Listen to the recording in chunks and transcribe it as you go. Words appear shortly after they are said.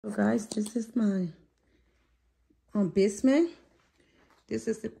So guys, this is my basement. This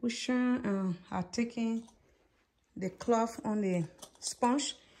is the cushion. I've taken the cloth on the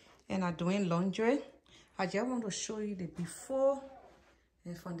sponge and I'm doing laundry. I just want to show you the before,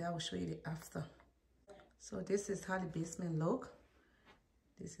 and from there I will show you the after. So this is how the basement look.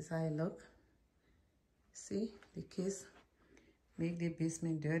 This is how it look. See, the kids make the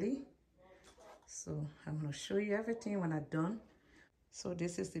basement dirty. So I'm gonna show you everything when I'm done. So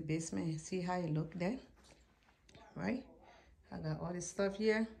this is the basement. See how it look there, right? I got all this stuff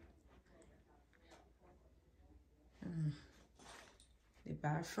here. The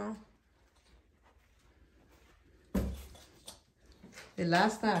bathroom. The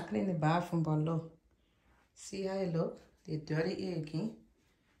last time I cleaned the bathroom, but look, see how it look? They dirty it again.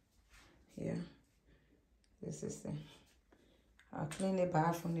 Yeah, this is it. I cleaned the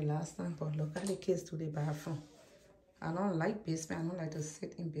bathroom the last time, but look how the kids do the bathroom. I don't like basement. I don't like to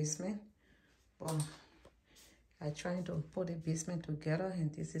sit in basement, but I trying to put the basement together,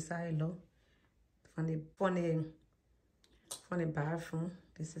 and this is how it look from the bathroom.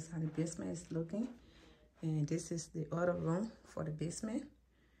 This is how the basement is looking, and this is the other room for the basement.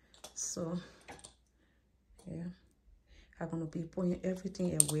 So yeah, I'm gonna be putting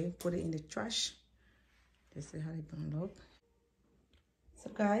everything away, put it in the trash. This is how it's gonna look.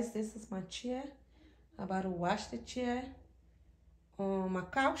 So guys, this is my chair. I'm about to wash the chair. On my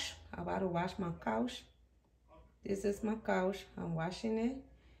couch, I'm about to wash my couch. This is my couch. I'm washing it.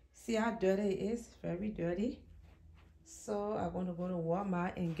 See how dirty it is? Very dirty. So I'm gonna go to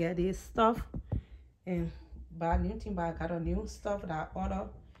Walmart and get this stuff and buy new thing. But I got a new stuff that I ordered.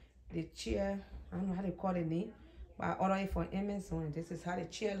 The chair, I don't know how they call it name, but I ordered it from Amazon. This is how the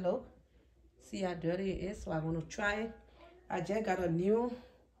chair look. See how dirty it is. So I'm gonna try it. I just got a new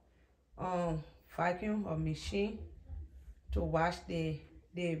vacuum or machine to wash the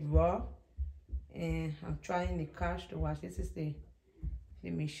raw, and I'm trying the couch to wash. This is the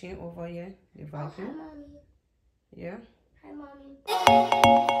machine over here, the vacuum. Hi, Mommy. Yeah. Hi, Mommy.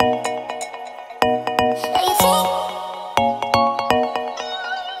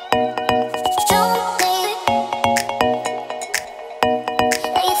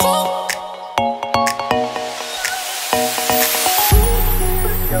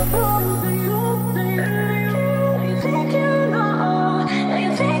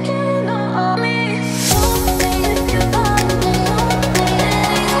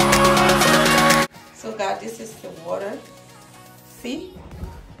 This is the water. See,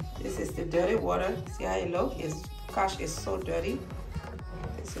 this is the dirty water. See how it look? Its couch is so dirty.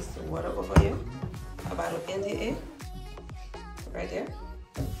 This is the water over here. I'm about to empty it right there.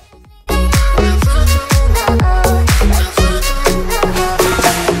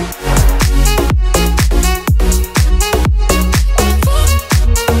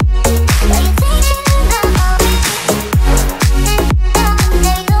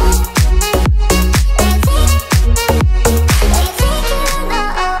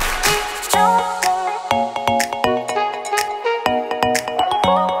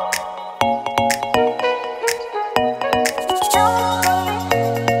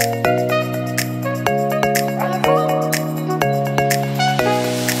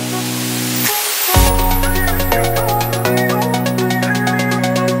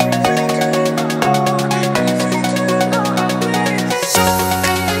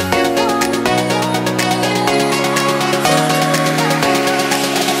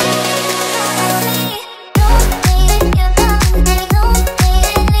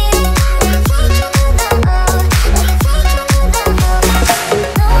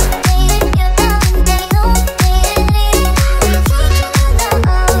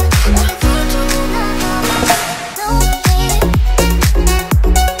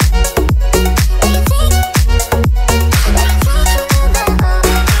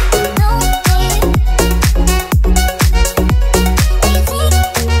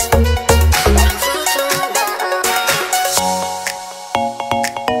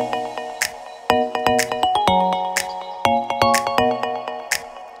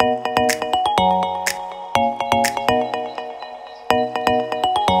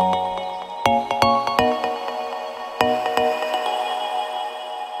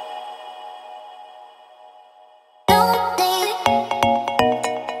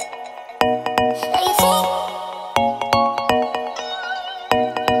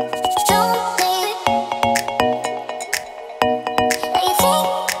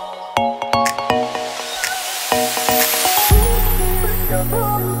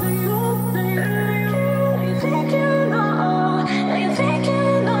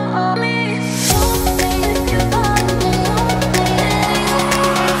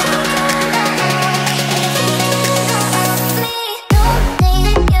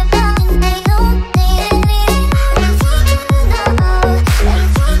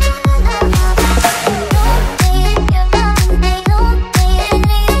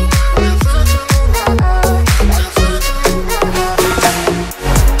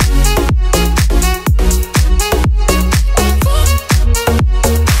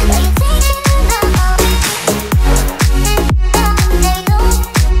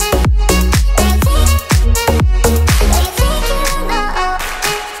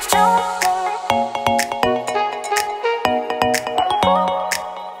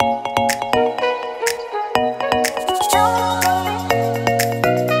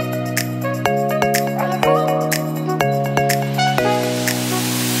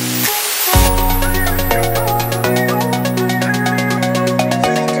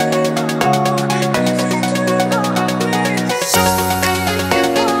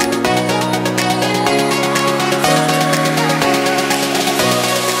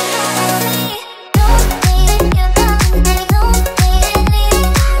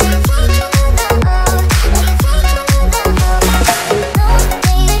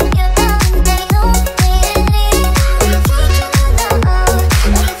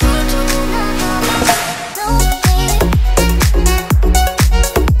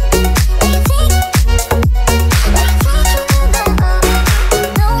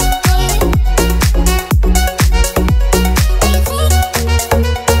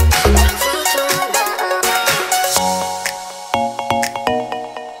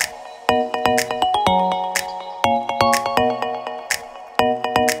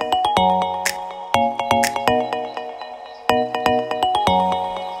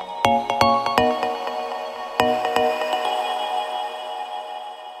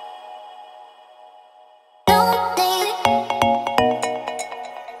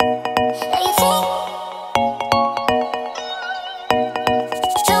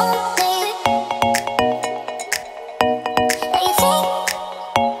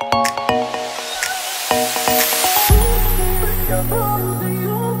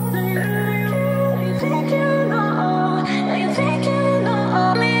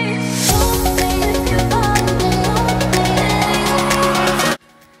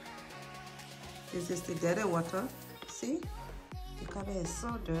 water. See, the carpet is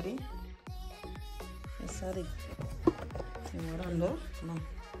so dirty. Inside the water, look, no,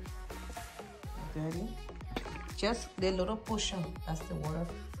 dirty. Just the little portion, that's the water.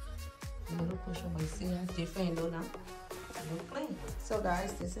 The little portion, but you see that's different though now. It look clean. So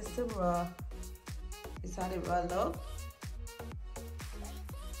guys, this is the rug. This is how the rug look.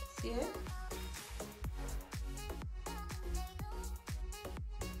 See it?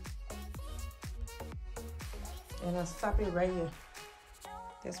 And I'll stop it right here.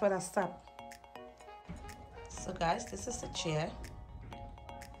 That's what I stop. So guys, this is the chair.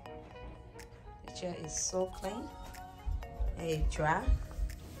 The chair is so clean. And it dry.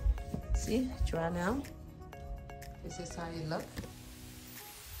 See, dry now. This is how it look.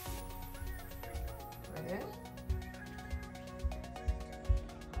 Right there.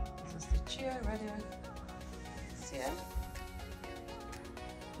 This is the chair right there. See it?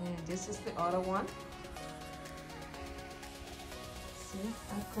 And this is the other one. See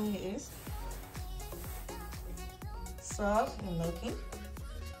how clean it is. Soft and looking.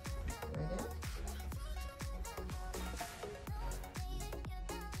 Right there.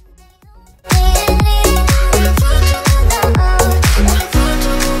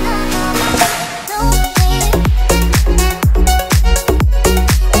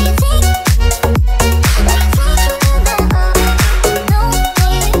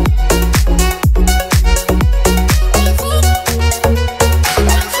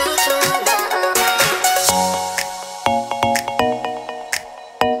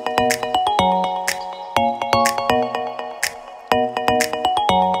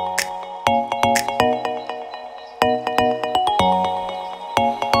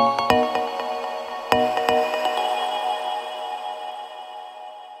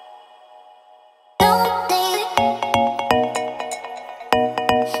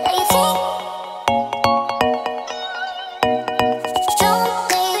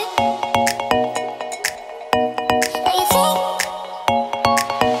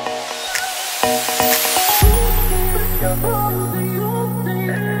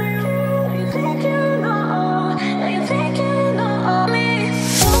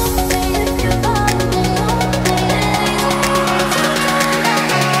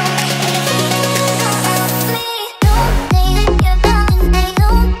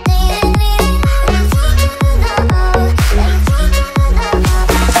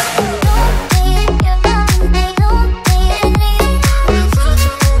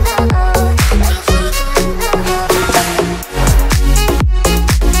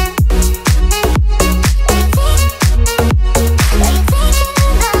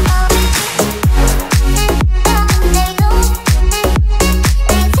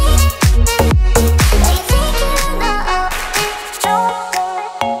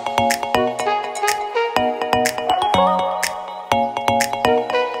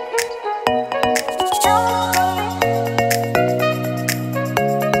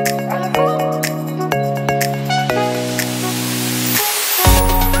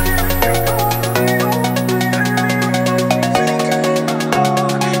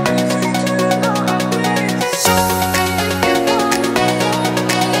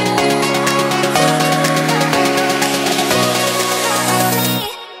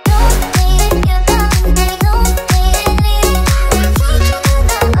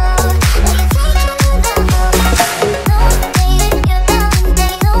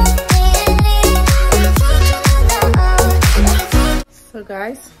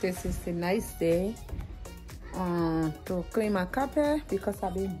 Guys, this is a nice day to clean my carpet because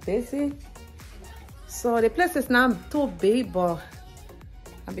I've been busy. So the place is not too big, but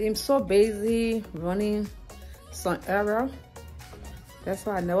I've been so busy running some error. That's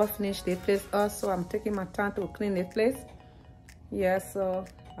why I never finished the place up. So I'm taking my time to clean the place. Yeah, so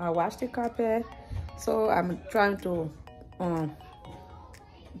I wash the carpet. So I'm trying to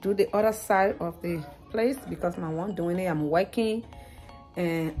do the other side of the place because my one doing it, I'm working.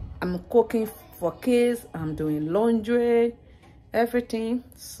 And I'm cooking for kids, I'm doing laundry, everything.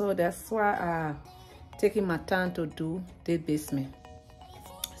 So that's why I'm taking my time to do the basement.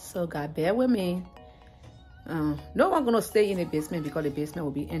 So God, bear with me. No one gonna stay in the basement because the basement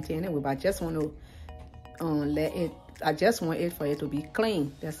will be empty anyway, but I just want to I just want it for it to be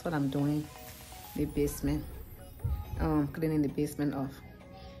clean. That's what I'm doing, the basement. Cleaning the basement off.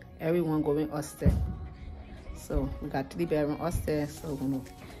 Everyone going upstairs. So we got 3 bedrooms upstairs, so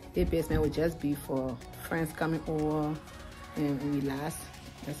the basement will just be for friends coming over and relax.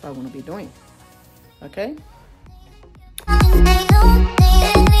 That's what I'm gonna be doing. Okay.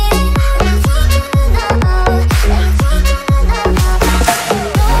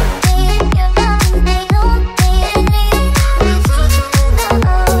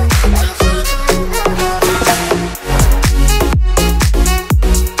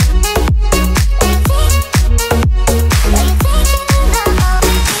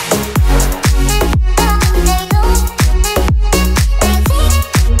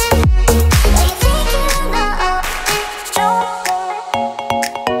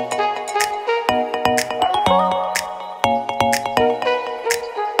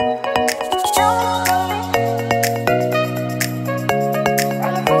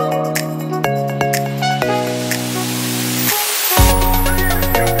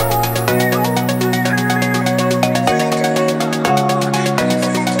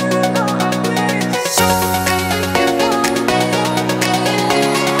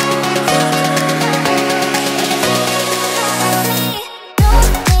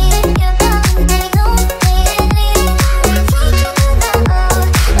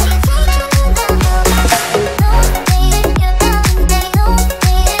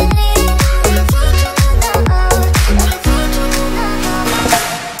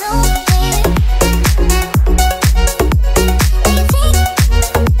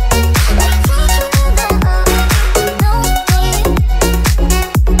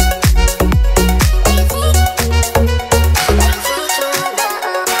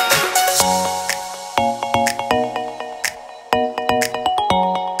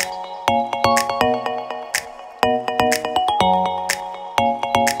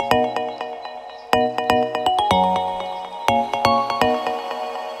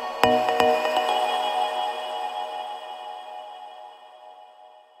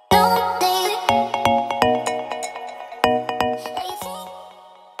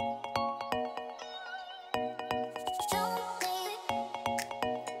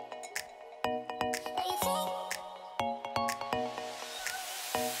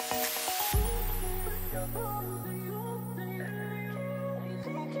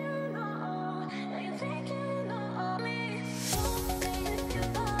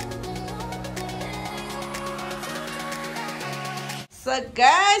 So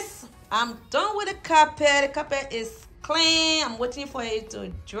guys, I'm done with the carpet. The carpet is clean. I'm waiting for it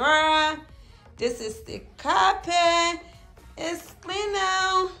to dry. This is the carpet. It's clean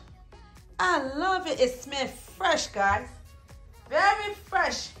now. I love it. It smells fresh, guys. Very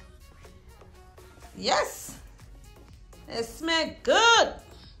fresh. Yes. It smells good.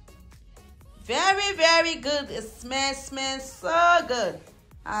 Very, very good. It smells so good.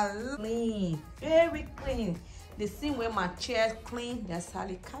 I love clean. Very clean. The same way my chair clean, that's how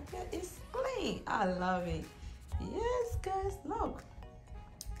the carpet is clean. I love it. Yes, guys, look.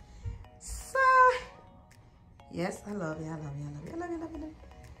 So, yes, I love it. I love it. I love it. I love it. I love it.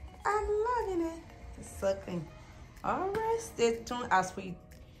 I'm loving it. It's so clean. All right, stay tuned as we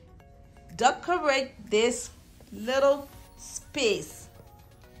decorate this little space.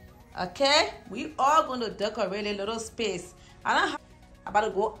 Okay, we are going to decorate a little space. I don't have about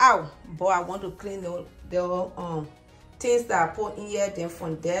to go out, but I want to clean the things that I put in here. Then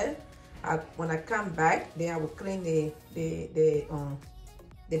from there, when I come back, then I will clean the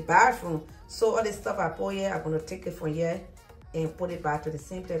bathroom. So all the stuff I put here, I'm gonna take it from here and put it back to the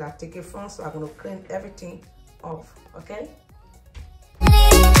same place I take it from. So I'm gonna clean everything off. Okay.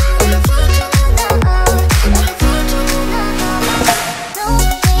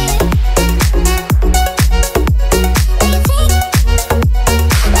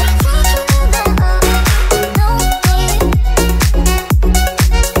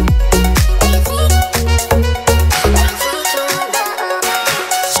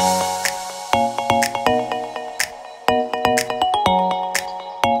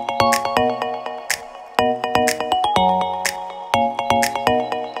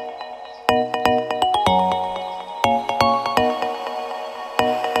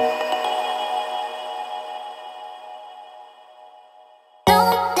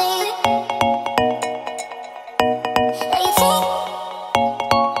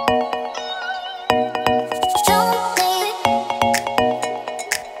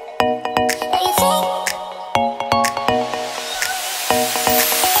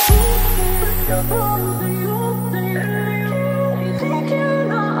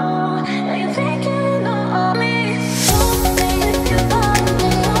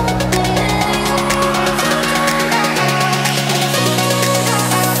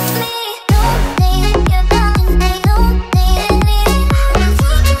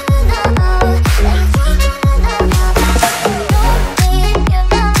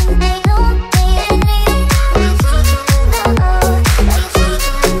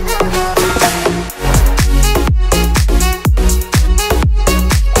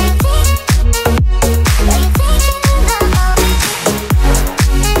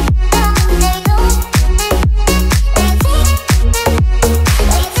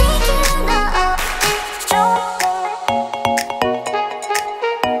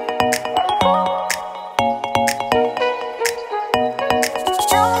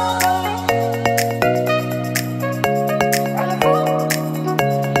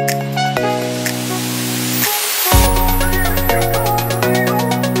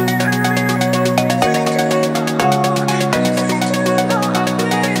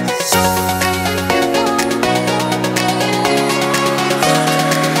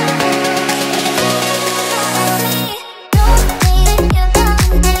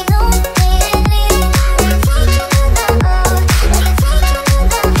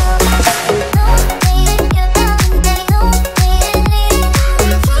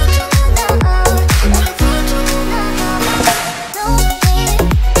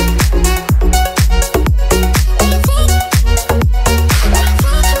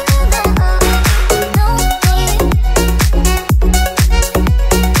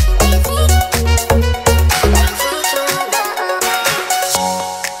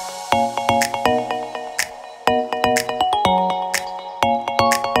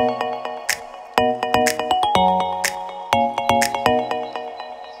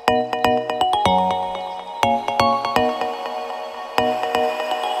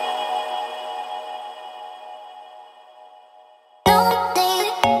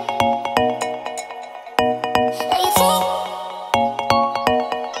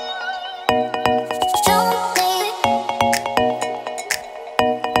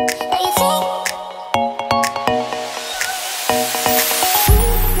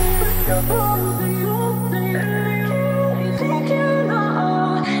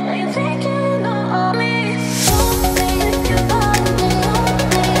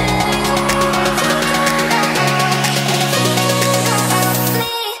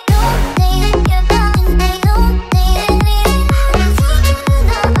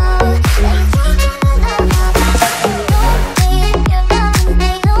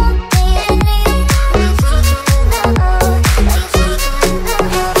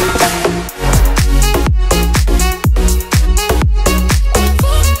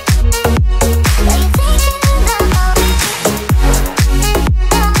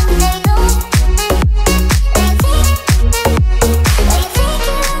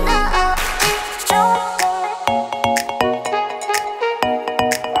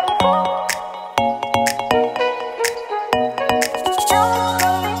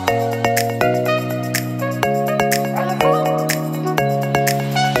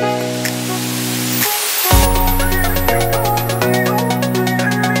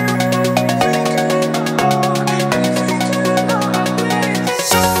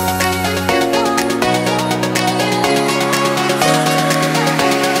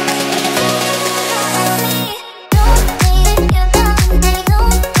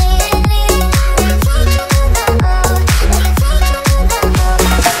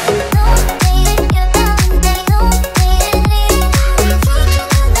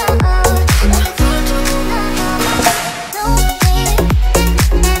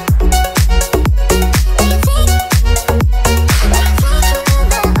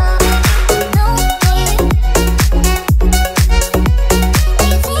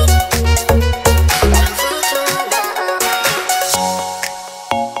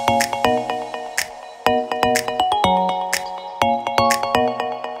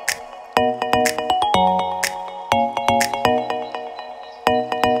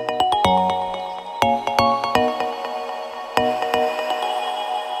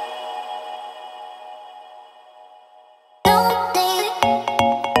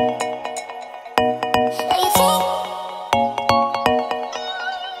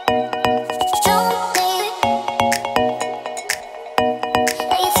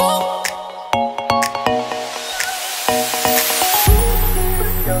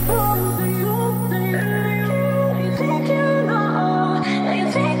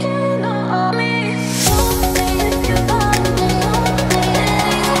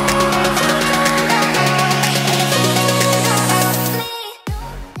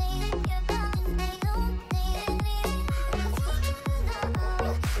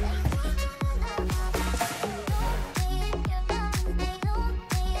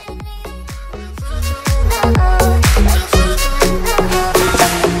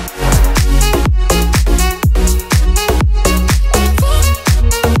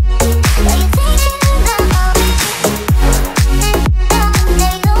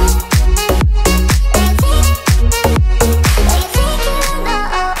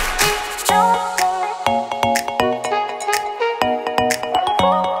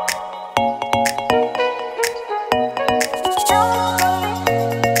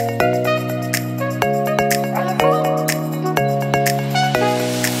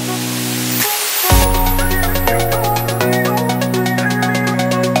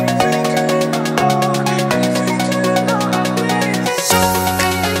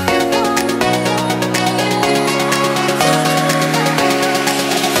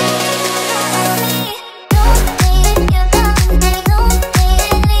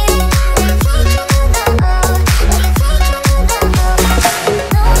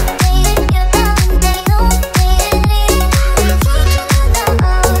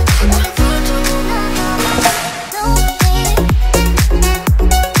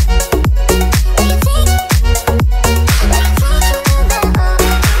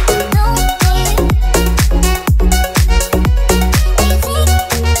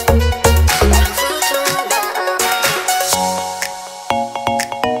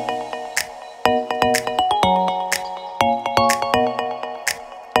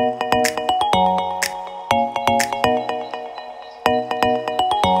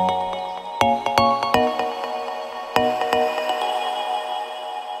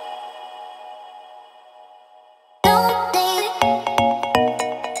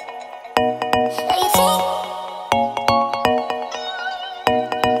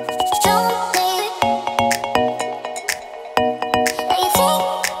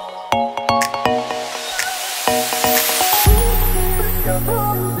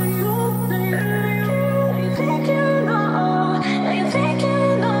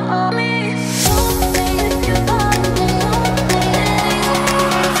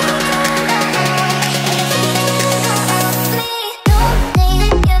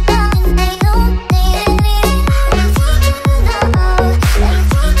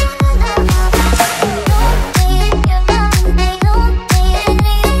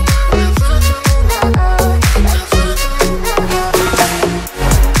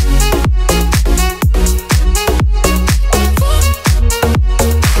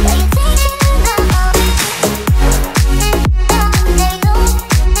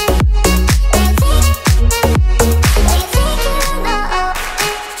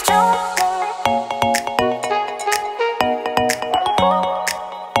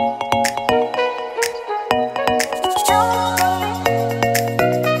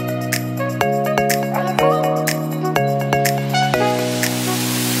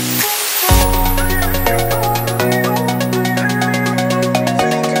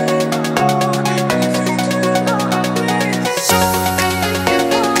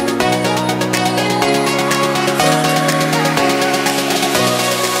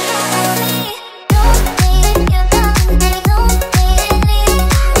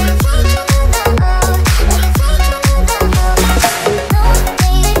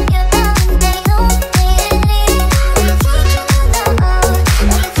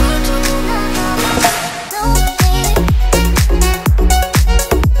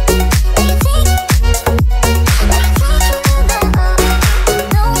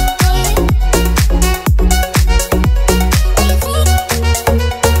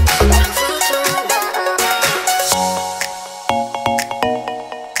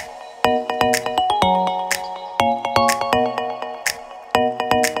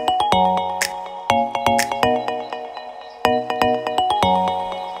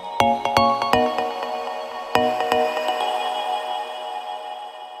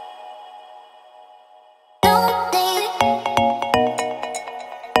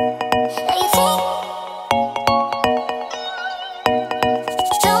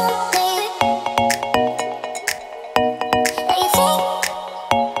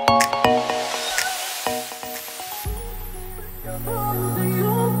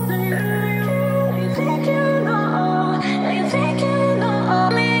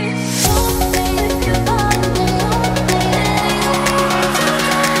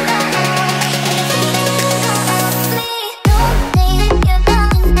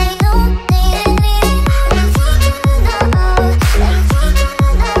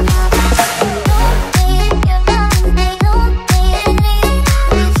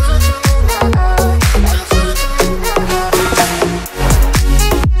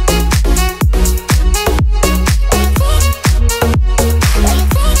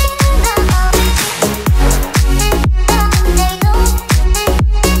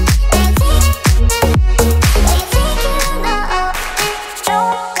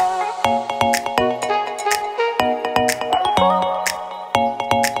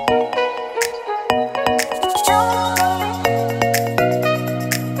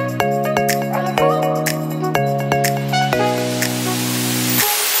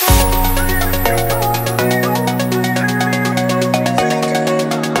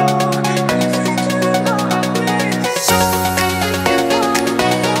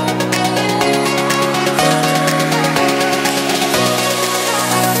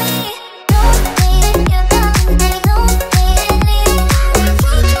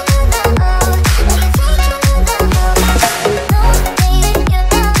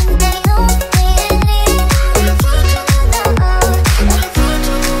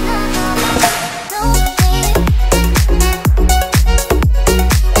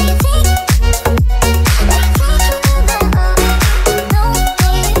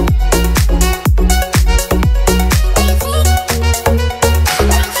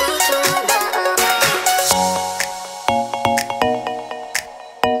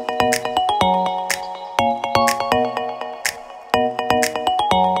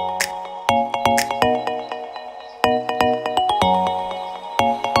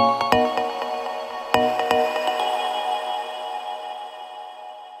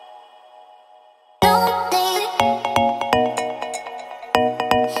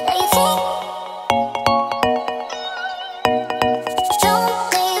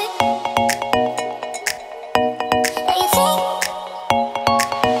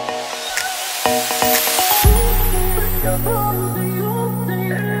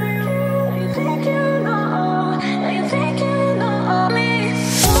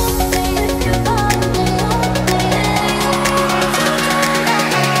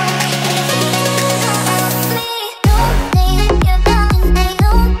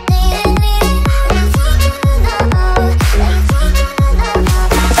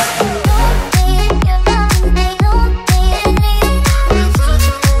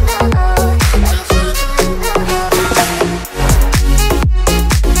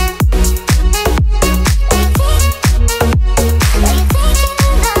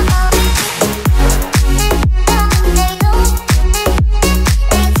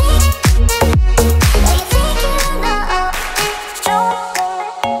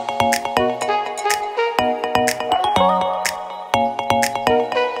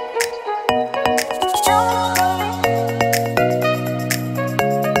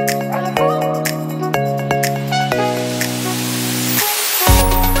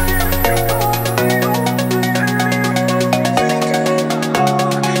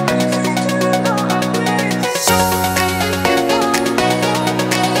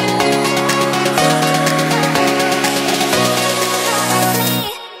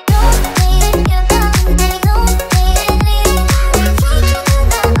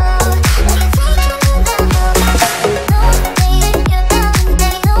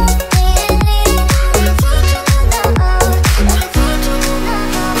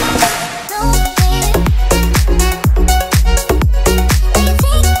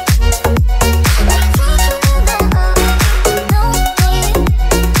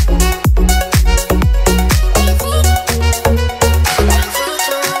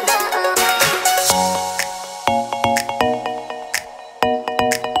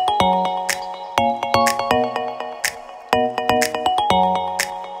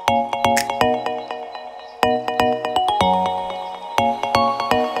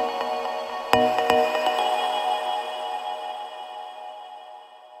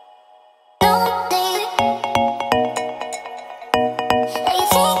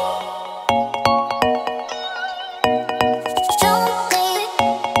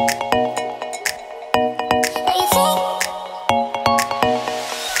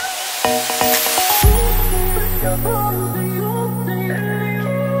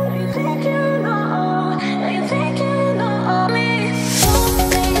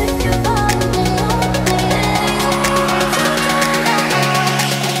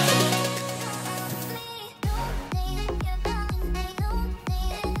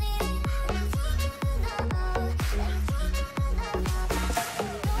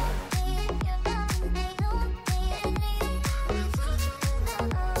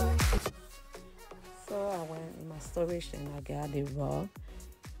 storage, and I got the rug.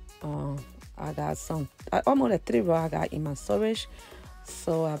 I got almost like 3 rugs I got in my storage.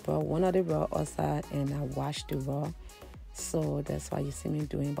 So I brought one of the rugs outside and I washed the rug. So that's why you see me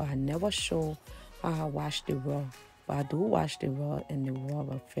doing, but I never show how I wash the rug. But I do wash the rug, and the rug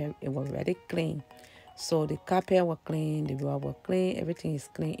was very clean. So the carpet was clean, the rug was clean, everything is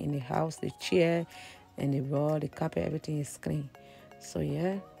clean in the house, the chair and the rug, the carpet, everything is clean. So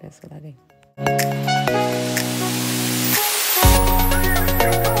yeah, that's what I did.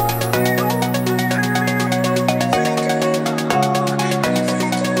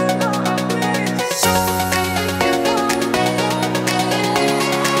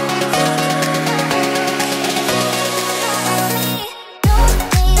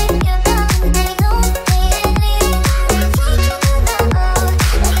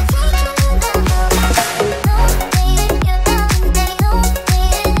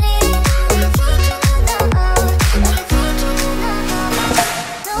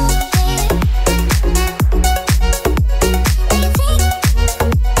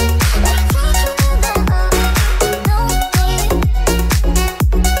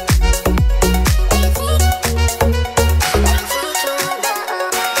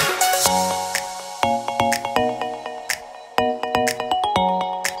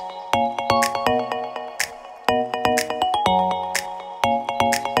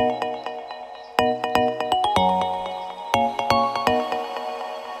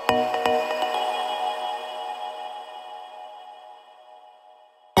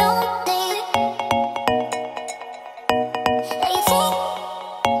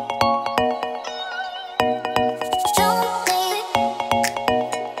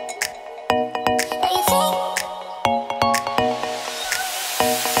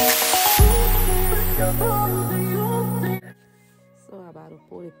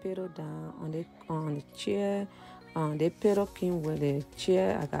 Pillow down on the chair. The pillow came with the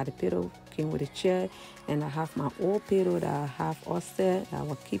chair. I got the pillow came with the chair, and I have my old pillow that I have upstairs that I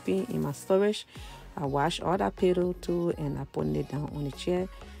was keeping in my storage. I washed all that pillow too, and I put it down on the chair.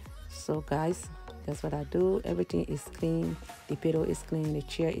 So guys, that's what I do. Everything is clean. The pillow is clean, the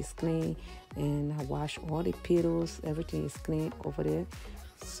chair is clean, and I wash all the pillows. Everything is clean over there.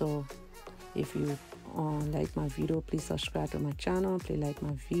 So if you like my video, please subscribe to my channel. Please like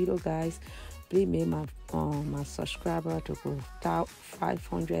my video, guys. Please make my subscriber to go top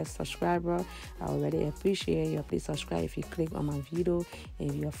 500 subscriber. I already appreciate you. Please subscribe if you click on my video.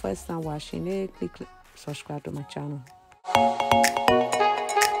 If you're first time watching it, please subscribe to my channel.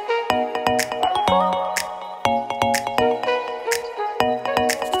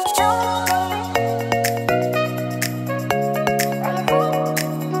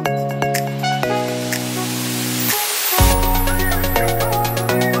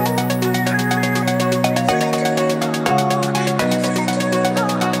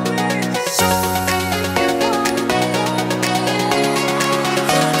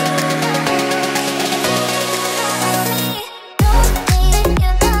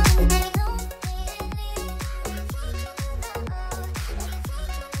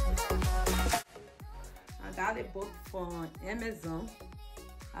 I got a book from Amazon.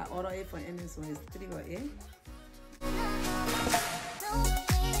 I ordered it from Amazon. It's $3.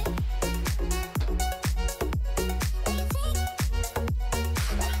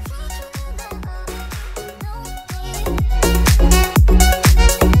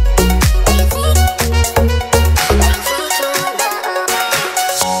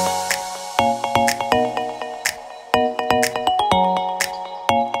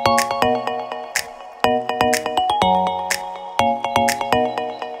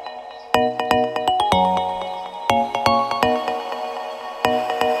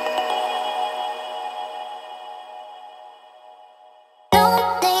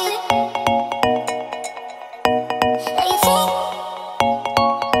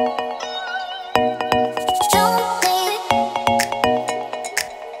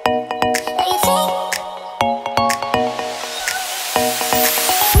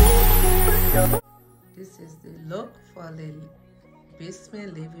 This is the look for the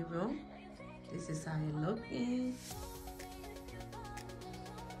basement living room. This is how it looks in.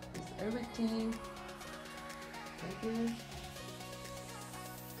 It's everything right here.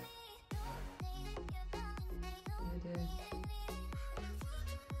 It is.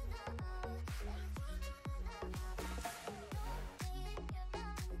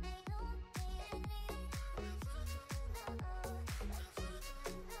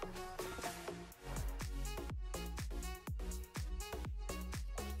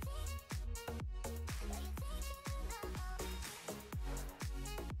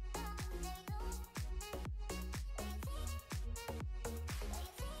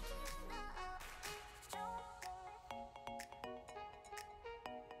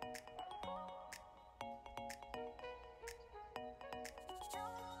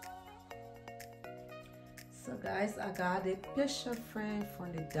 So guys, I got a picture frame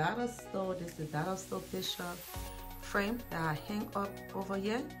from the dollar store. This is the dollar store picture frame that I hang up over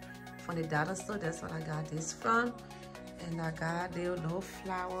here from the dollar store. That's what I got this from. And I got the little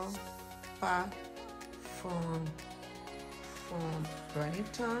flower pot from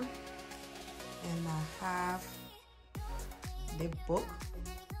Burlington. And I have the book.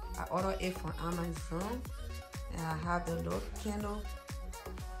 I ordered it from Amazon. And I have the little candle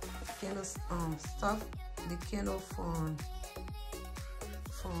stuff. The candle from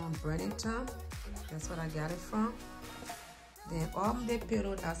Burlington. That's what I got it from. Then all the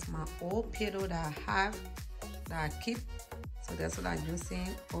pillow, that's my old pillow that I have, that I keep. So that's what I'm using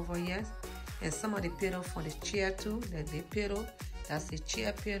over here. And some of the pillow for the chair too. The pillow, that's the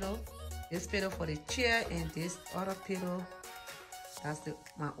chair pillow. This pillow for the chair, and this other pillow, that's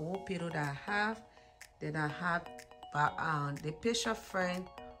my old pillow that I have. Then I have the picture frame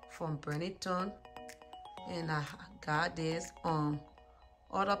from Burlington. And I got this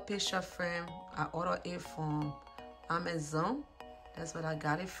other picture frame. I ordered it from Amazon. That's what I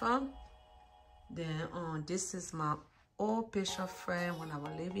got it from. Then this is my old picture frame when I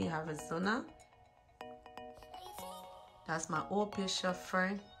was living in Arizona. That's my old picture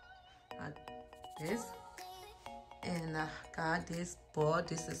frame. Like this. And I got this board.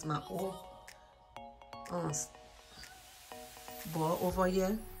 This is my old board over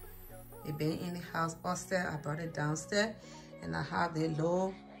here. It been in the house upstairs. I brought it downstairs, and I have the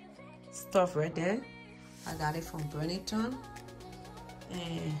little stuff right there. I got it from Burlington,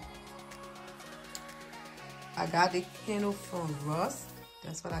 and I got the candle from Ross.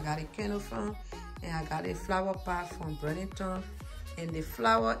 That's what I got the candle from, and I got a flower pot from Burlington, and the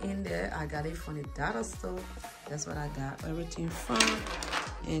flower in there I got it from the dollar store. That's what I got everything from.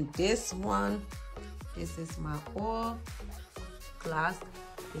 And this one, this is my old glass.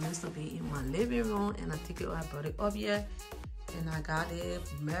 It used to be in my living room, and I took it, I brought it up here, and I got a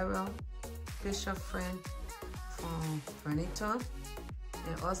mirror picture frame from Burlington.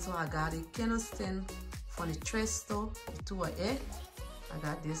 And also I got a candlestick from the trade store, the 2 or 8. I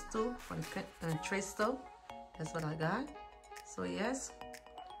got this too from the trade store. That's what I got. So yes,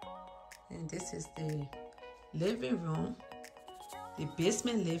 and this is the living room, the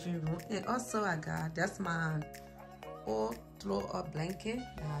basement living room. And also I got, that's my old throw-up blanket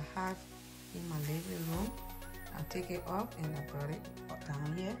that I have in my living room. I take it up and I brought it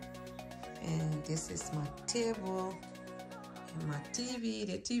down here. And this is my table and my TV.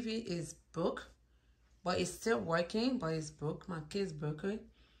 The TV is broke, but it's still working, but it's broke. My kids broke it.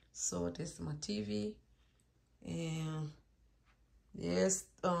 So this is my TV. And there's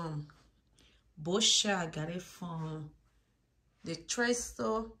bush. I got it from the trade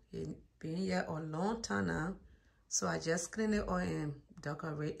store. It's been here a long time now. So I just clean it up and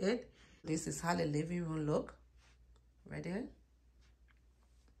decorate it. This is how the living room look right there.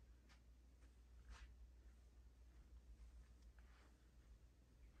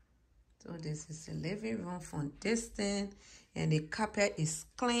 So this is the living room from distance, and the carpet is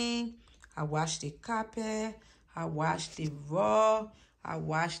clean. I washed the carpet, I washed the rug, I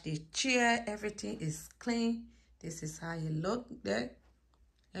washed the chair. Everything is clean. This is how it look there.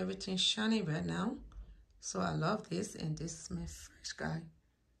 Everything shiny right now. So I love this, and this smells fresh, guys.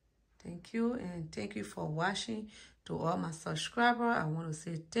 Thank you, and thank you for watching. To all my subscribers, I want to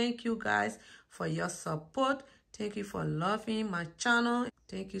say thank you guys for your support. Thank you for loving my channel.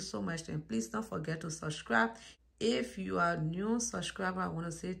 Thank you so much, and please don't forget to subscribe. If you are a new subscriber, I want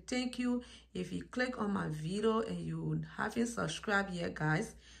to say thank you. If you click on my video and you haven't subscribed yet,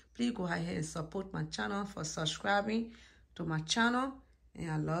 guys, please go ahead and support my channel for subscribing to my channel. And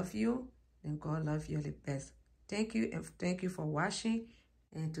I love you. And God love you the best. Thank you, and thank you for watching.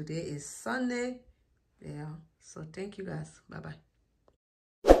 And today is Sunday. Yeah. So thank you guys. Bye-bye.